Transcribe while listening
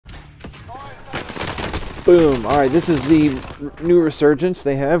Boom. Alright, this is the new resurgence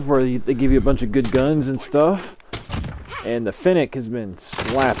they have where they give you a bunch of good guns and stuff. And the Fennec has been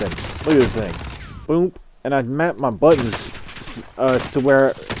slapping. Look at this thing. Boom. And I've mapped my buttons to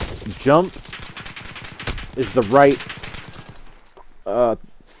where jump is the right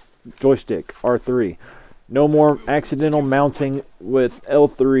joystick, R3. No more accidental mounting with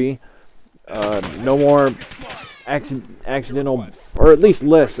L3. No more accidental, or at least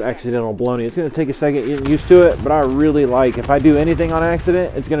less accidental bloating. It's going to take a second getting used to it, but I really like, if I do anything on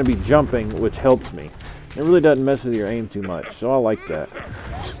accident, it's going to be jumping, which helps me. It really doesn't mess with your aim too much, so I like that.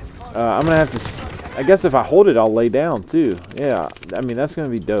 I'm going to have to, I guess if I hold it, I'll lay down too. Yeah, I mean, that's going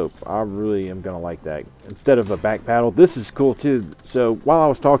to be dope. I really am going to like that. Instead of a back paddle, this is cool too. So while I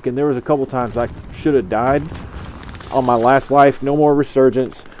was talking, there was a couple times I should have died on my last life. No more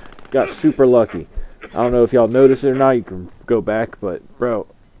resurgence. Got super lucky. I don't know if y'all noticed it or not. You can go back, but bro,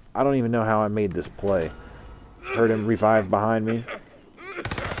 I don't even know how I made this play. Heard him revive behind me.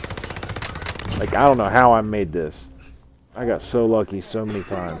 Like, I don't know how I made this. I got so lucky so many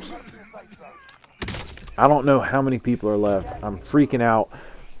times. I don't know how many people are left. I'm freaking out.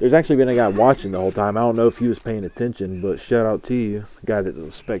 There's actually been a guy watching the whole time. I don't know if he was paying attention, but shout out to you, the guy that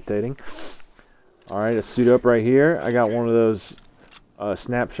was spectating. Alright, a suit up right here. I got one of those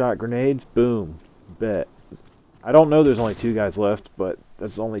snapshot grenades. Boom. Bet. I don't know, there's only 2 guys left, but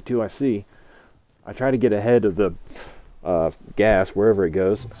that's the only 2 I see. I try to get ahead of the gas wherever it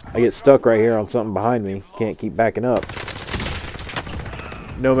goes. I get stuck right here on something behind me. Can't keep backing up.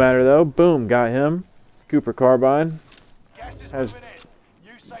 No matter though. Boom. Got him. Cooper carbine. Has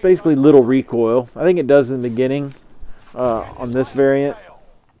basically little recoil. I think it does in the beginning on this variant,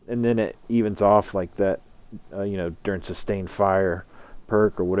 and then it evens off like that, you know, during sustained fire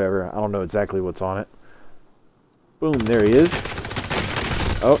perk or whatever. I don't know exactly what's on it. Boom, there he is.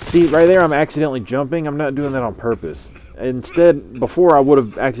 Oh, see, right there I'm accidentally jumping. I'm not doing that on purpose. Instead, before I would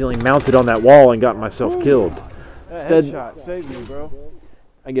have accidentally mounted on that wall and gotten myself killed. Instead, headshot saves me, bro.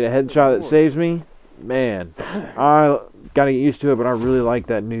 I get a headshot that saves me. Man, I gotta get used to it, but I really like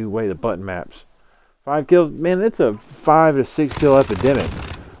that new way the button maps. 5 kills, man, it's a 5 to 6 kill epidemic.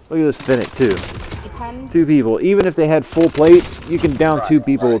 Look at this Fennec too. 2 people. Even if they had full plates, you can down 2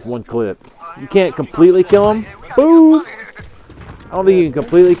 people with 1 clip. You can't completely kill them. Boom! I don't think you can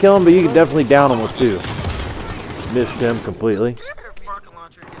completely kill them, but you can definitely down them with 2. Missed him completely.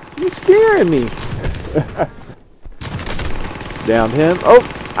 You're scaring me. Downed him.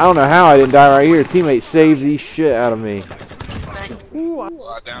 Oh, I don't know how I didn't die right here. Teammate saved the shit out of me.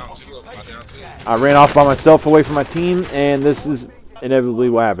 I ran off by myself away from my team, and this is inevitably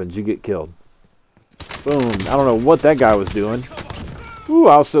what happens. You get killed. Boom. I don't know what that guy was doing. Ooh,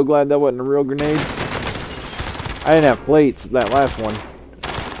 I was so glad that wasn't a real grenade. I didn't have plates, that last one.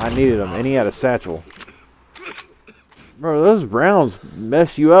 I needed them, and he had a satchel. Bro, those rounds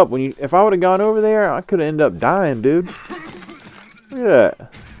mess you up. When you, if I would have gone over there, I could have ended up dying, dude. Look at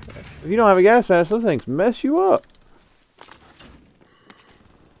that. If you don't have a gas mask, those things mess you up.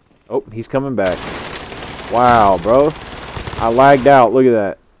 Oh, he's coming back. Wow, bro. I lagged out. Look at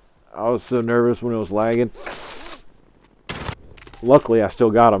that. I was so nervous when it was lagging. Luckily, I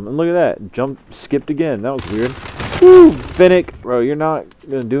still got him. And look at that. Skipped again. That was weird. Woo! Fennec. Bro, you're not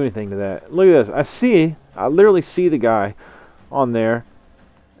going to do anything to that. Look at this. I literally see the guy on there.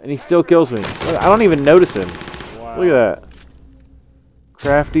 And he still kills me. I don't even notice him. Wow. Look at that.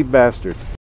 Crafty bastard.